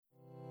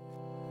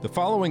The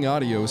following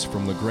audio is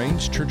from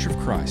LaGrange Church of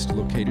Christ,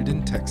 located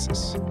in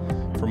Texas.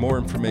 For more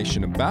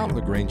information about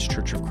LaGrange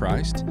Church of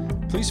Christ,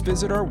 please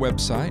visit our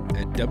website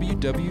at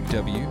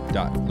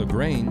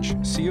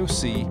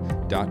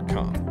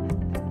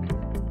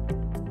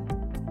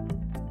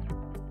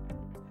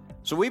www.lagrangecoc.com.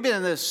 So we've been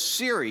in this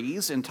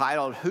series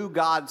entitled Who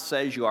God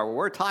Says You Are, where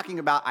we're talking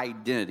about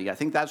identity. I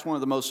think that's one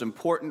of the most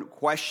important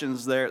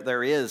questions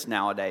there is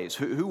nowadays.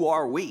 Who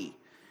are we?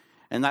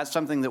 And that's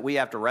something that we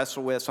have to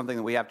wrestle with, something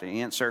that we have to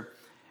answer.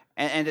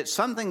 And it's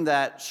something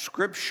that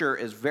Scripture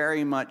is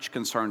very much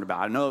concerned about.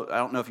 I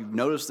don't know if you've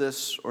noticed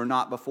this or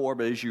not before,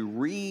 but as you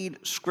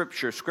read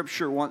Scripture,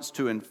 Scripture wants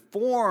to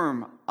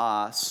inform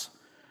us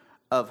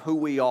of who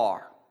we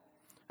are.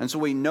 And so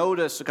we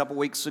noticed a couple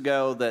weeks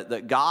ago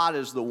that God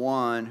is the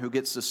one who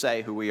gets to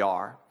say who we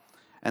are.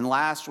 And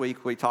last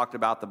week we talked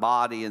about the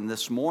body, and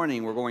this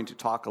morning we're going to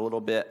talk a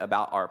little bit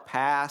about our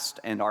past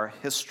and our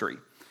history.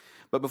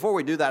 But before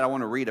we do that, I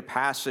want to read a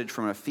passage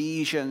from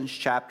Ephesians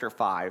chapter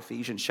 5.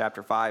 Ephesians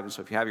chapter 5, and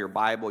so if you have your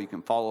Bible, you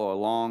can follow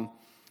along.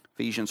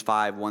 Ephesians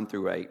 5, 1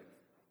 through 8.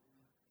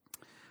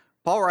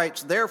 Paul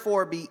writes,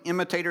 "Therefore be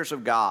imitators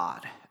of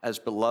God as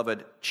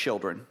beloved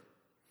children,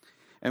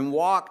 and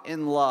walk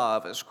in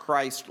love as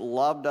Christ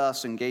loved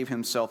us and gave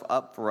himself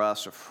up for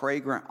us, a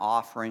fragrant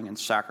offering and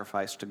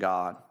sacrifice to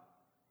God.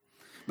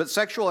 But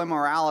sexual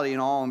immorality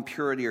and all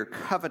impurity or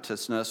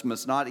covetousness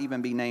must not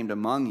even be named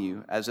among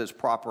you, as is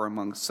proper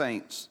among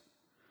saints.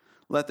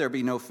 Let there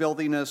be no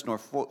filthiness, nor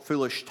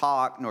foolish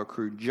talk, nor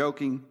crude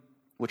joking,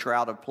 which are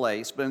out of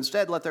place, but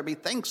instead let there be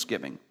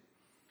thanksgiving.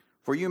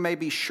 For you may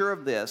be sure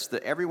of this,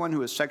 that everyone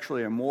who is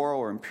sexually immoral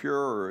or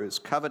impure or is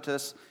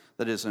covetous,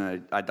 that is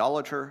an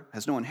idolater,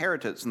 has no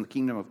inheritance in the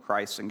kingdom of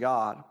Christ and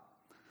God.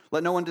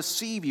 Let no one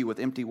deceive you with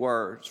empty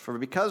words, for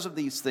because of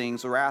these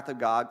things the wrath of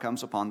God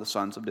comes upon the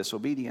sons of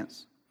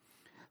disobedience.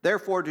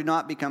 Therefore do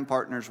not become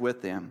partners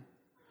with them.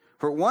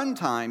 For at one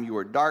time you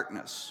were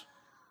darkness,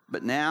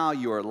 but now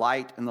you are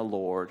light in the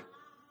Lord,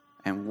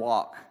 and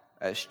walk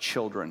as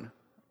children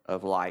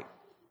of light."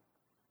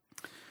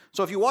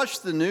 So if you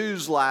watched the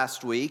news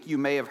last week, you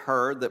may have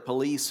heard that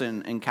police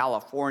in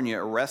California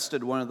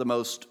arrested one of the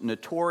most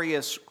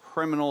notorious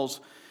criminals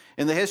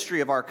in the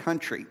history of our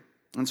country.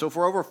 And so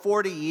for over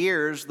 40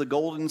 years, the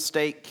Golden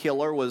State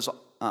Killer was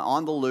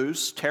on the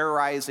loose,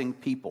 terrorizing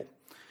people.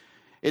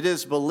 It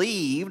is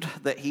believed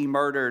that he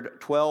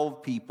murdered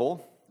 12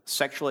 people,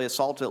 sexually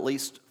assaulted at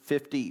least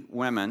 50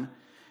 women,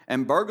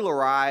 and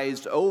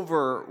burglarized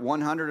over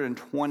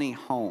 120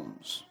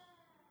 homes.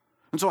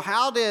 And so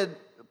how did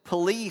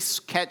police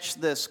catch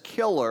this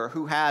killer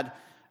who had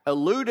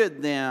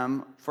eluded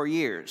them for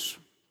years?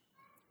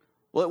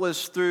 Well, it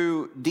was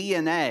through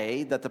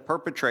DNA that the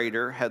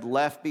perpetrator had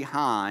left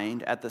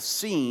behind at the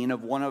scene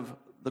of one of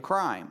the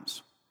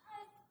crimes.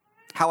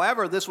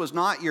 However, this was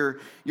not your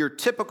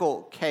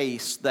typical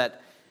case that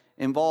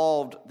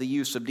involved the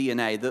use of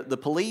DNA. The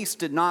police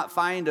did not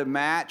find a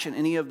match in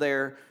any of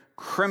their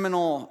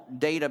criminal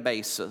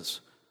databases,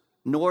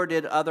 nor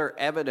did other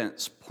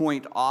evidence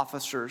point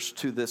officers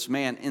to this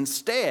man.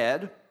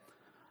 Instead,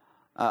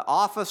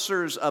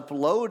 officers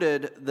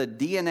uploaded the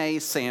DNA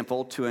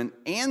sample to an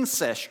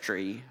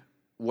ancestry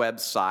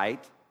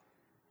website,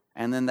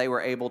 and then they were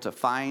able to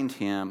find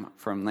him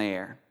from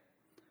there.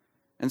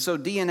 And so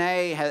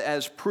DNA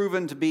has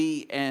proven to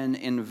be an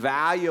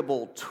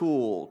invaluable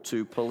tool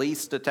to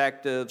police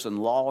detectives and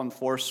law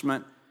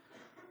enforcement,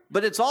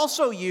 but it's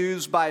also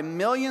used by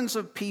millions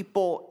of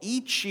people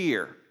each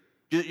year,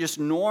 just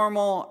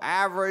normal,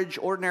 average,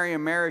 ordinary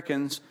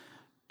Americans,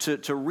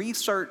 to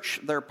research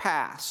their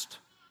past.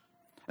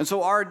 And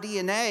so our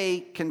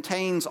DNA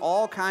contains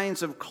all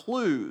kinds of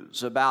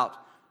clues about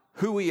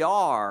who we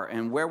are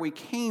and where we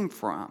came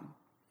from.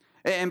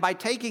 And by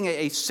taking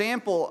a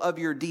sample of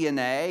your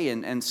DNA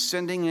and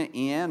sending it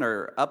in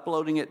or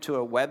uploading it to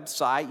a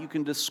website, you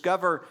can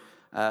discover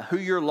who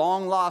your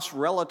long-lost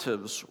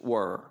relatives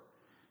were.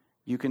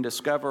 You can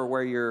discover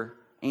where your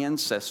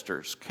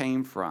ancestors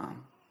came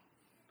from.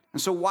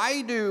 And so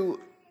why do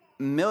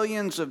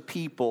millions of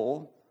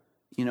people,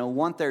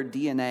 want their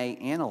DNA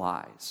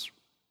analyzed?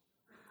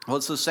 Well,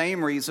 it's the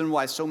same reason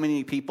why so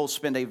many people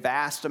spend a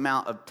vast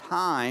amount of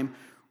time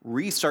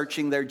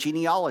researching their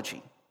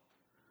genealogy.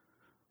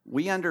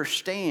 We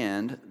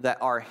understand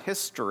that our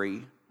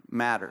history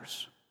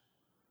matters.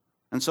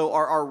 And so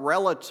our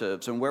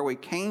relatives and where we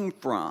came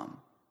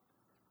from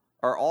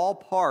are all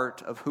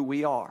part of who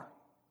we are.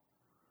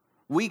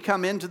 We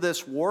come into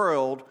this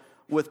world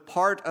with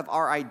part of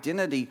our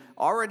identity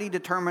already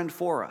determined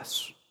for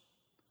us.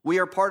 We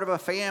are part of a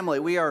family.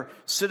 We are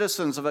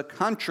citizens of a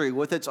country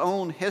with its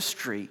own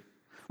history.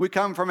 We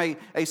come from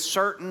a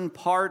certain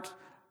part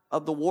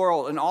of the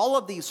world, and all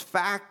of these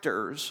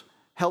factors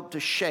help to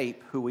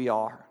shape who we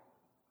are.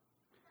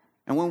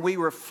 And when we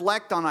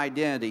reflect on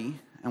identity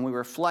and we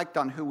reflect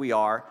on who we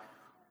are,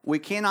 we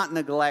cannot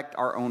neglect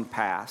our own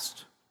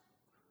past.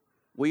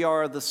 We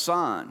are the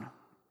son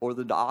or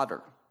the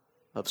daughter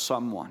of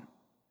someone.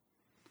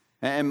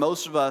 And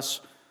most of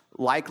us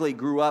likely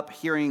grew up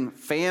hearing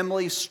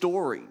family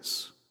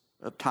stories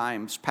of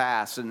times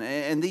past.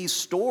 And these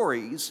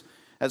stories,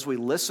 as we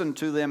listen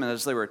to them and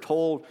as they were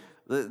told,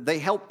 they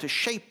help to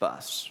shape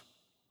us.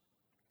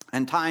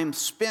 And time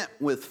spent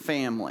with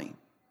family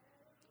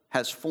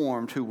has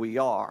formed who we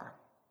are.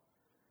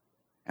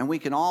 And we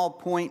can all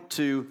point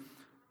to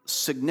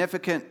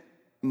significant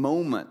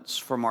moments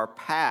from our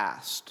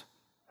past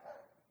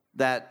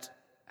that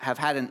have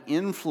had an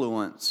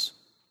influence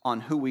on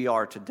who we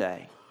are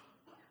today.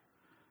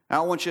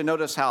 Now, I want you to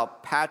notice how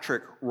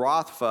Patrick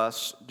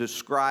Rothfuss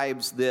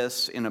describes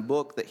this in a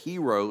book that he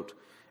wrote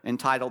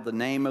entitled The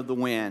Name of the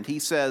Wind. He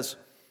says,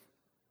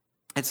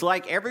 "It's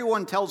like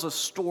everyone tells a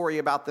story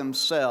about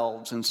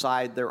themselves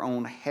inside their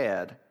own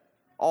head,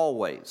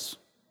 always,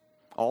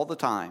 all the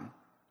time.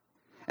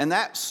 And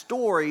that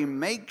story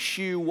makes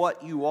you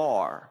what you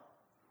are.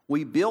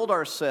 We build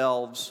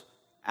ourselves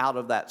out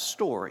of that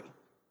story."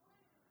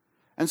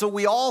 And so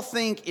we all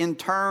think in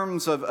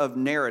terms of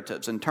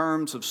narratives, in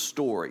terms of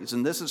stories.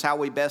 And this is how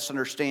we best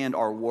understand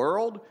our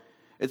world.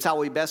 It's how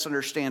we best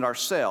understand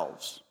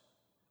ourselves.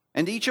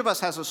 And each of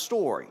us has a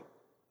story.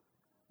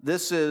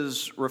 This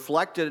is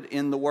reflected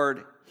in the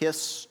word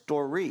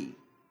history.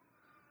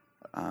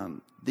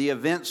 The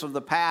events of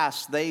the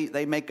past,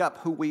 they make up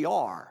who we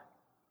are.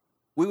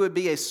 We would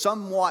be a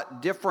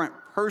somewhat different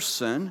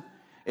person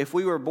if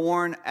we were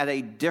born at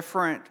a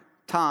different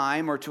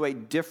time or to a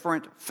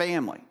different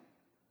family.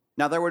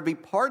 Now, there would be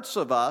parts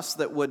of us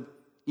that would,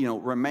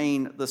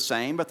 remain the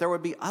same, but there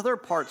would be other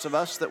parts of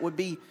us that would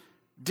be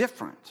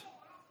different.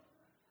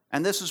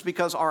 And this is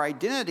because our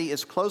identity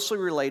is closely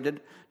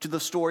related to the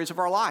stories of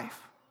our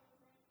life.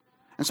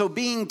 And so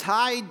being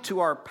tied to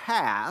our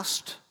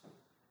past,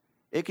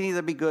 it can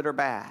either be good or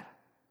bad.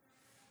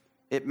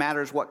 It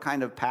matters what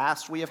kind of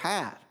past we have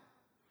had.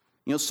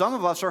 Some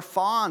of us are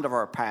fond of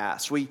our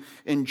past. We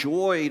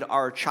enjoyed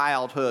our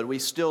childhood. We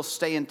still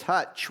stay in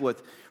touch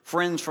with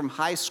friends from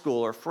high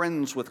school or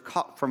friends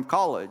from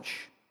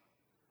college.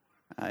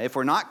 If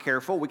we're not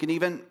careful, we can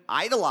even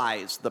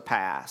idolize the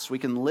past. We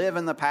can live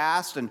in the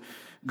past and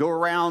go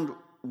around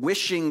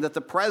wishing that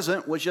the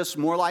present was just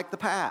more like the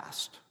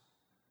past.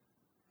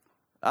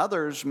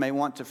 Others may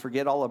want to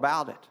forget all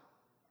about it.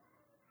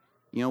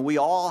 We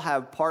all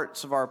have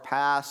parts of our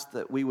past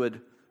that we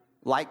would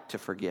like to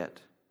forget.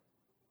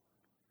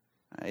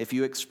 If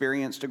you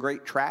experienced a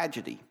great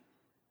tragedy,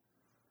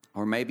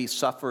 or maybe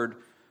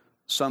suffered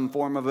some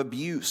form of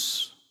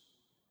abuse,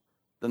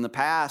 then the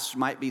past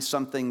might be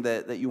something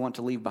that you want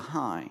to leave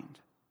behind.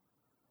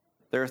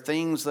 There are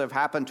things that have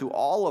happened to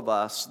all of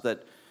us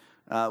that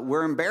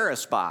we're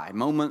embarrassed by,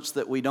 moments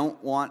that we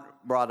don't want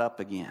brought up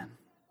again.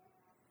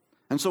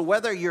 And so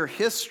whether your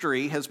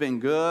history has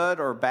been good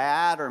or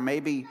bad, or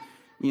maybe,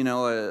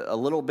 a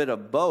little bit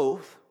of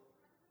both,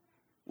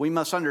 we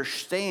must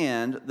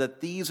understand that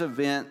these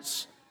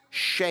events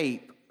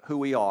shape who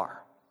we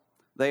are.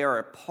 They are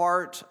a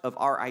part of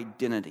our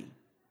identity.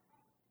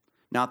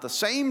 Now, at the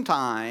same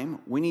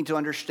time, we need to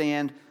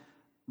understand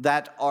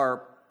that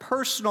our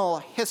personal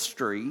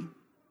history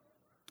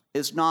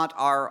is not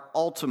our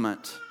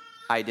ultimate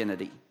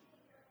identity.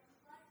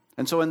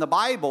 And so in the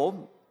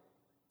Bible,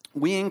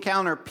 we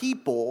encounter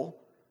people,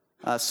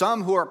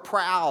 some who are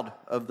proud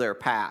of their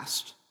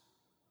past.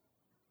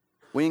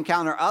 We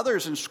encounter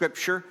others in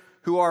Scripture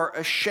who are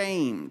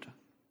ashamed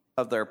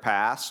of their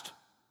past,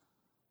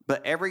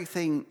 but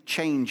everything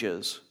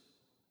changes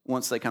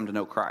once they come to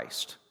know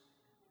Christ.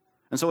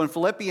 And so in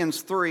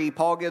Philippians 3,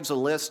 Paul gives a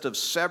list of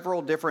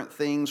several different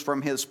things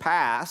from his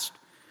past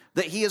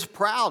that he is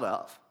proud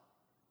of.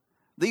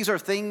 These are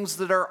things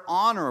that are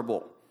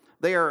honorable.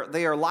 They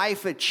are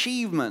life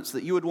achievements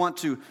that you would want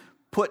to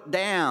put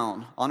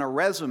down on a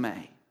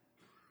resume.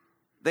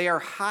 They are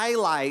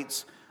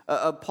highlights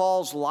of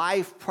Paul's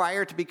life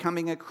prior to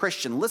becoming a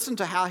Christian. Listen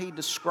to how he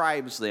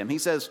describes them. He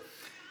says,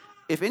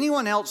 "If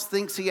anyone else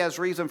thinks he has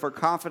reason for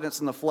confidence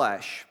in the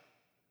flesh,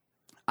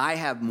 I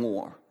have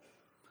more.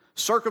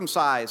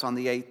 Circumcised on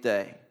the 8th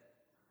day,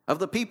 of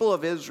the people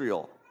of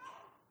Israel,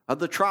 of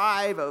the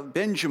tribe of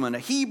Benjamin, a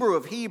Hebrew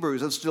of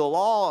Hebrews, as to the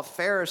law of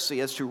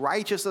Pharisee, as to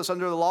righteousness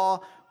under the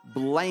law,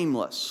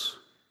 blameless.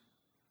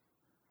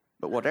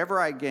 But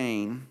whatever I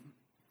gain,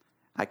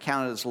 I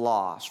count it as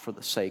loss for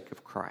the sake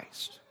of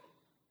Christ."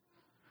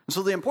 And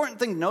so the important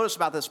thing to notice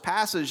about this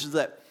passage is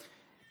that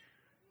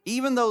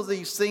even though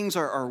these things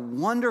are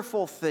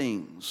wonderful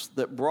things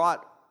that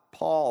brought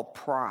Paul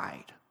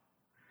pride,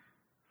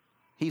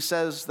 he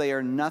says they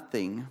are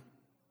nothing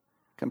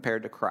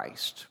compared to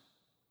Christ.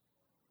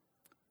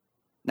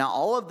 Now,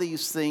 all of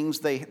these things,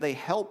 they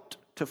helped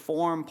to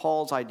form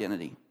Paul's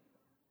identity.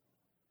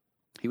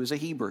 He was a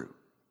Hebrew.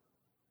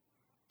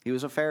 He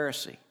was a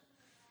Pharisee.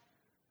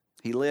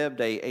 He lived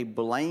a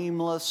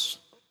blameless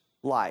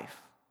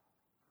life.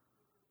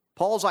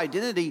 Paul's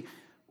identity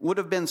would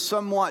have been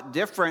somewhat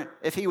different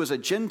if he was a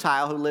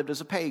Gentile who lived as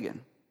a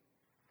pagan.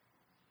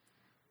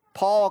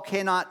 Paul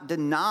cannot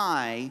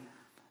deny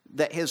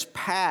that his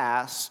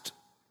past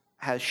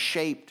has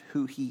shaped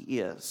who he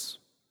is.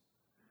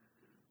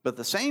 But at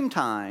the same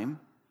time,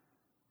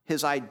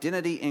 his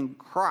identity in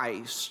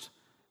Christ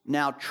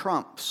now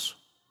trumps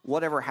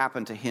whatever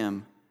happened to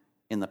him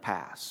in the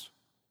past.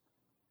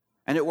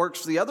 And it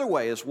works the other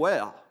way as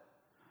well.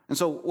 And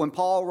so when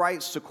Paul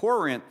writes to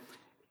Corinth,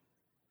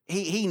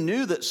 he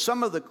knew that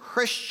some of the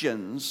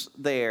Christians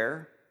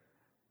there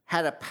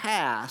had a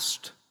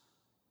past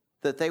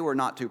that they were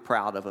not too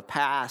proud of, a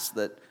past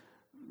that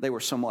they were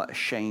somewhat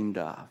ashamed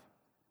of.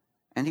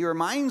 And he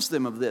reminds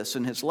them of this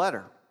in his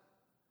letter.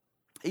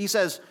 He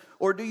says,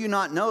 "Or do you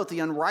not know that the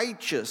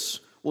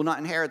unrighteous will not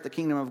inherit the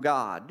kingdom of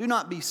God? Do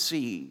not be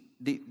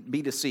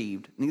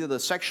deceived. Neither the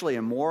sexually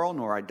immoral,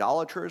 nor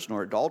idolaters,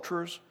 nor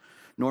adulterers,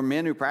 nor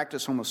men who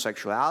practice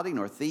homosexuality,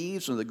 nor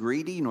thieves, nor the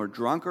greedy, nor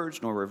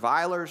drunkards, nor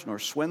revilers, nor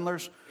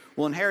swindlers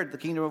will inherit the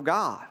kingdom of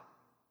God.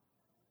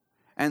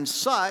 And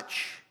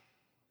such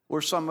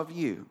were some of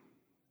you.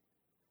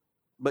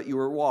 But you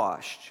were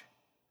washed,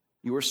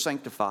 you were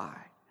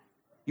sanctified,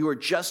 you were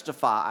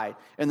justified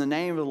in the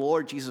name of the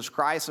Lord Jesus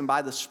Christ and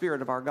by the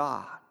Spirit of our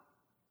God."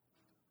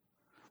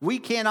 We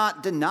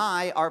cannot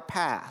deny our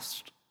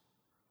past.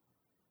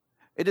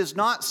 It is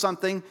not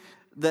something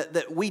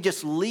that we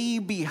just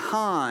leave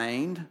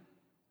behind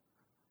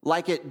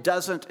like it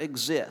doesn't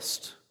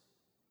exist.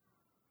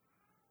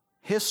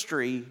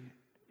 History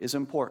is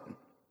important.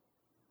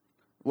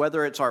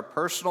 Whether it's our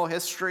personal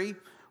history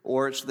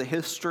or it's the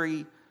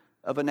history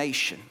of a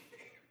nation.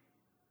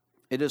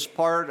 It is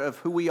part of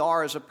who we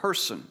are as a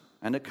person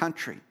and a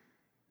country.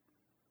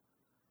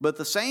 But at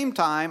the same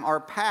time,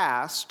 our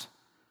past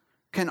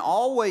can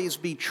always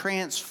be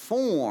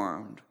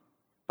transformed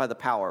by the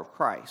power of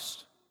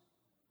Christ.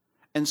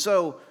 And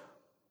so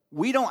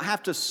we don't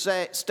have to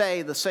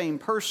stay the same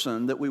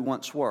person that we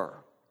once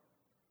were.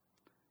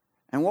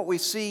 And what we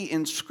see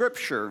in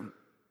Scripture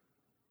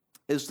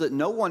is that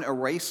no one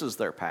erases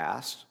their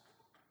past.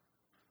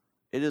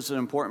 It is an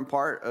important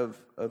part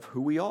of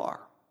who we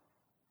are.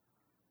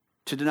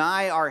 To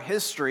deny our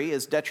history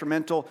is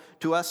detrimental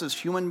to us as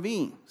human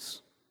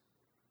beings,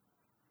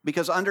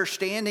 because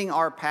understanding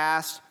our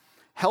past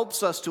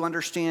helps us to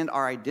understand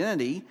our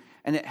identity,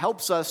 and it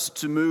helps us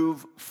to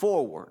move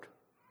forward.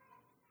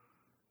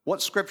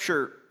 What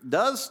Scripture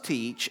does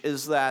teach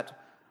is that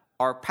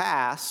our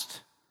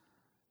past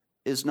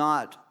is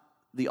not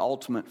the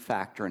ultimate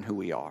factor in who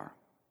we are,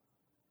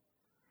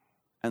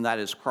 and that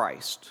is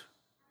Christ.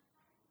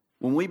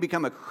 When we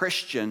become a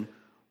Christian,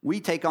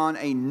 we take on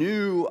a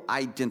new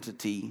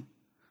identity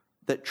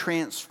that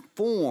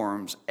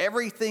transforms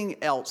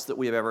everything else that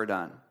we have ever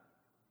done.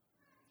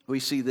 We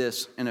see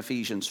this in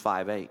Ephesians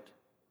 5:8.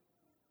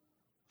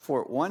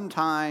 "For at one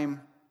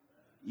time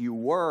you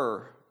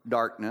were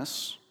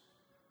darkness,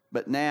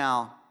 but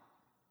now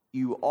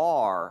you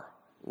are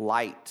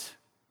light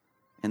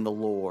in the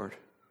Lord.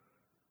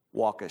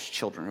 Walk as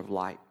children of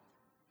light."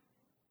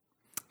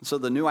 So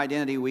the new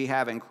identity we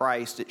have in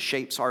Christ, it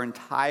shapes our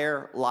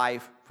entire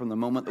life from the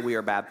moment that we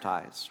are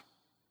baptized.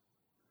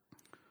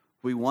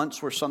 We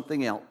once were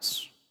something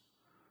else.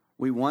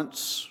 We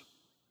once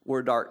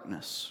were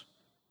darkness.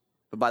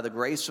 But by the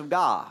grace of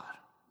God,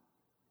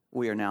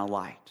 we are now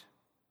light.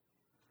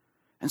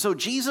 And so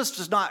Jesus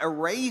does not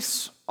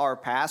erase our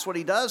past. What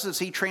he does is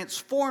he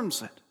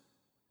transforms it.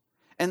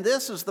 And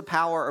this is the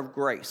power of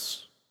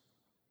grace.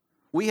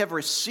 We have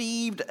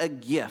received a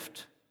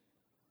gift.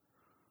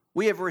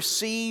 We have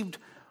received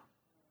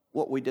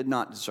what we did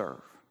not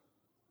deserve.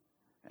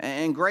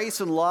 And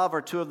grace and love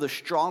are two of the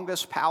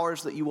strongest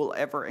powers that you will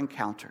ever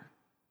encounter.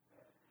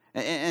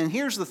 And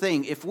here's the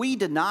thing. If we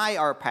deny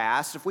our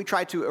past, if we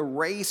try to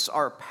erase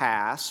our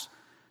past,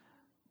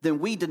 then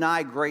we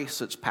deny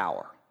grace its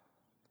power.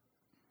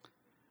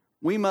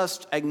 We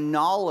must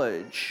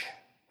acknowledge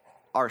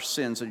our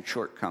sins and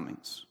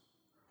shortcomings.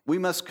 We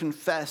must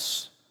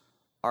confess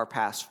our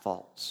past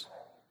faults,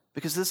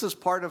 because this is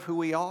part of who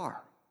we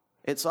are.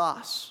 It's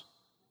us.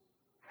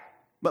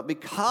 But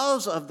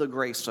because of the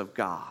grace of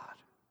God,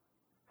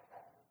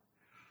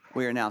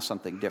 we are now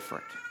something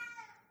different.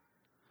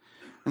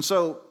 And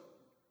so,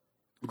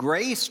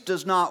 grace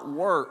does not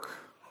work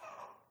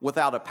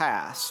without a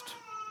past.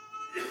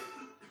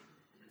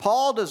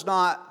 Paul does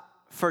not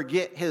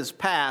forget his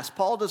past.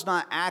 Paul does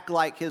not act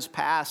like his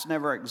past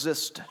never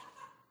existed.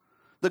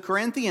 The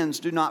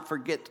Corinthians do not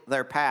forget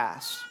their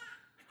past.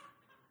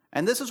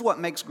 And this is what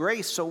makes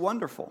grace so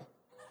wonderful.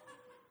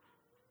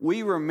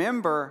 We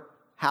remember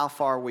how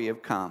far we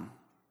have come.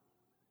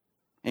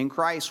 In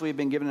Christ, we have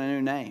been given a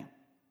new name.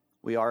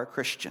 We are a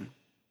Christian.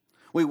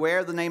 We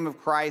wear the name of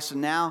Christ,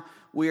 and now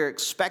we are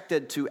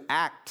expected to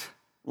act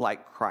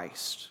like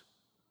Christ.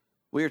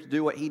 We are to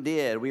do what he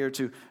did. We are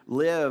to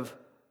live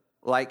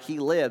like he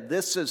lived.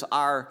 This is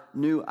our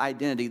new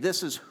identity.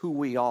 This is who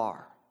we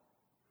are.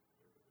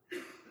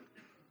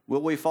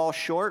 Will we fall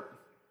short?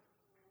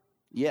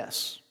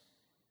 Yes,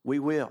 we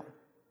will.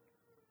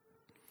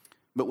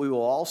 But we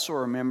will also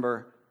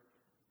remember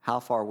how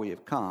far we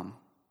have come.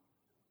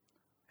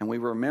 And we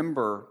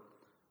remember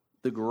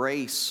the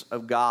grace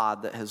of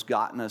God that has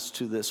gotten us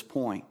to this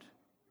point.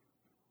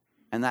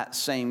 And that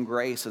same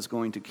grace is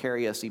going to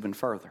carry us even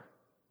further.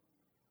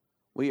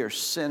 We are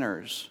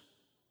sinners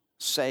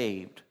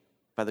saved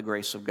by the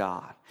grace of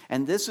God.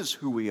 And this is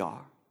who we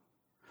are.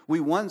 We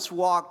once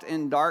walked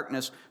in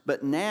darkness,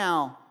 but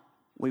now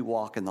we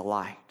walk in the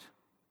light.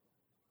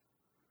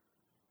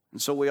 And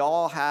so we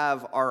all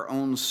have our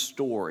own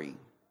story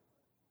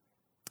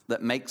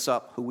that makes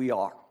up who we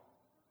are.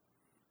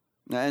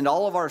 And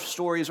all of our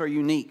stories are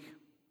unique.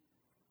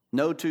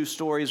 No two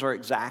stories are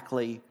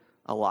exactly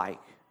alike.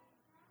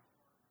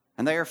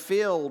 And they are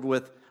filled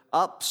with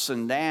ups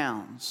and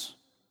downs.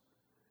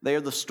 They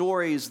are the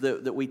stories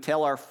that we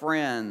tell our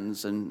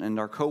friends and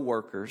our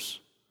coworkers.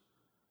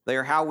 They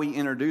are how we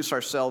introduce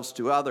ourselves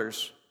to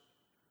others.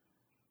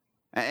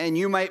 And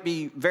you might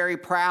be very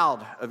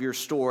proud of your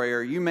story,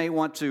 or you may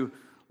want to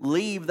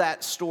leave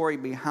that story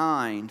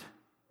behind.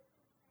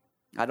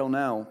 I don't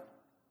know.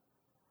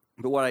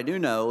 But what I do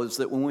know is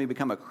that when we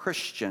become a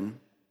Christian,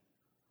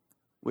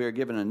 we are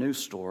given a new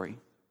story.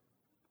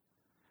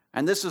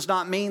 And this does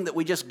not mean that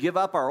we just give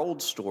up our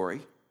old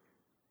story.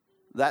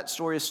 That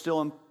story is still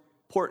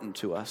important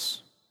to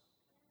us.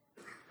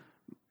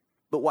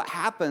 But what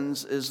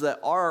happens is that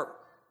our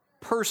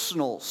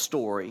personal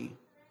story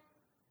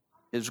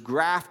is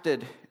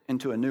grafted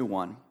into a new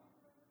one.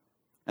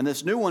 And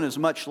this new one is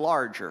much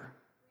larger.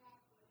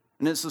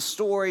 And it's the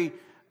story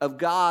of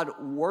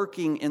God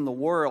working in the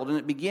world. And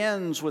it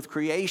begins with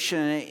creation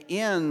and it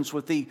ends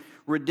with the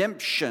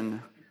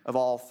redemption of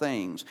all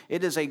things.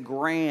 It is a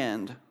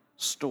grand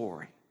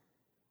story.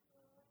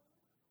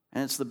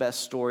 And it's the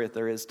best story that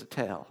there is to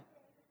tell.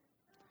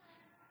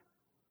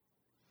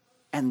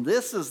 And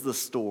this is the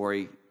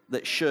story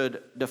that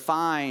should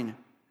define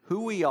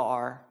who we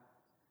are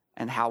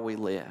and how we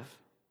live.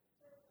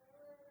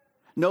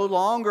 No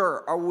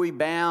longer are we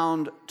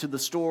bound to the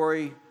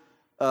story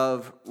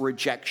of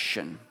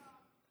rejection,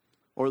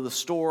 or the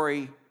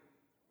story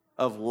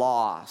of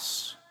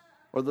loss,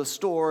 or the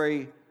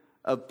story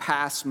of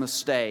past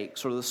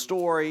mistakes, or the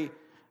story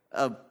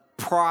of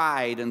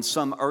pride in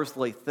some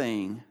earthly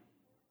thing.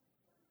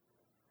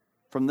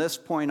 From this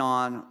point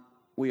on,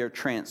 we are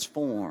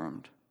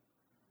transformed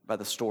by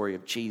the story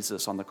of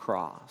Jesus on the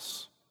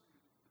cross.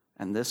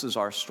 And this is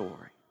our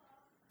story.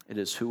 It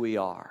is who we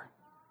are.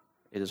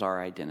 It is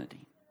our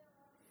identity.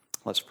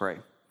 Let's pray.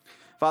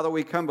 Father,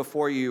 we come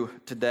before you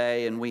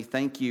today and we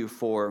thank you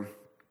for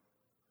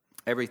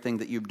everything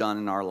that you've done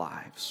in our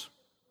lives.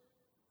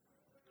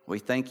 We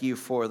thank you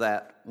for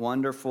that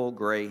wonderful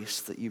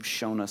grace that you've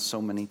shown us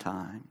so many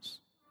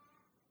times.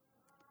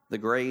 The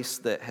grace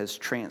that has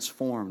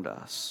transformed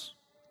us,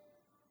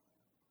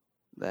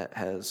 that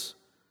has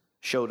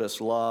showed us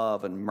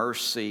love and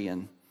mercy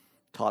and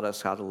taught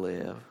us how to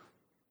live.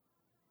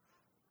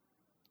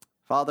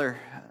 Father,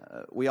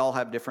 we all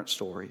have different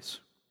stories.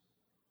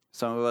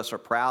 Some of us are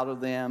proud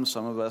of them.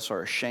 Some of us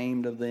are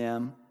ashamed of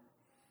them.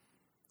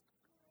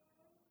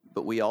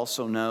 But we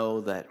also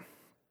know that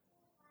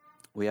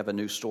we have a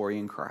new story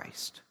in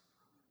Christ.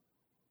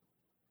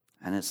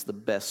 And it's the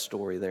best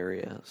story there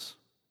is.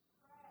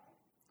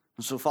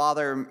 And so,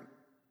 Father,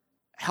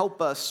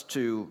 help us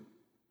to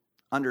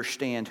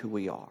understand who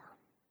we are.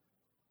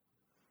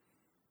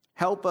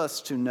 Help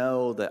us to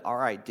know that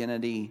our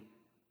identity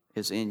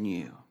is in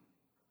you.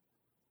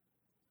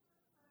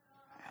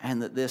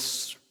 And that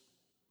this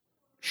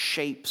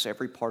shapes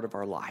every part of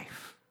our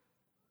life.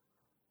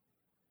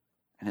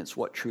 And it's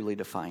what truly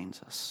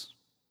defines us.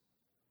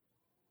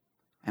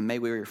 And may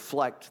we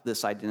reflect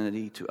this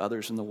identity to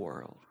others in the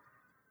world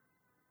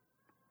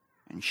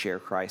and share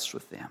Christ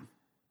with them.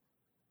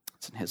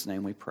 It's in his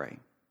name we pray.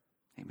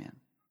 Amen.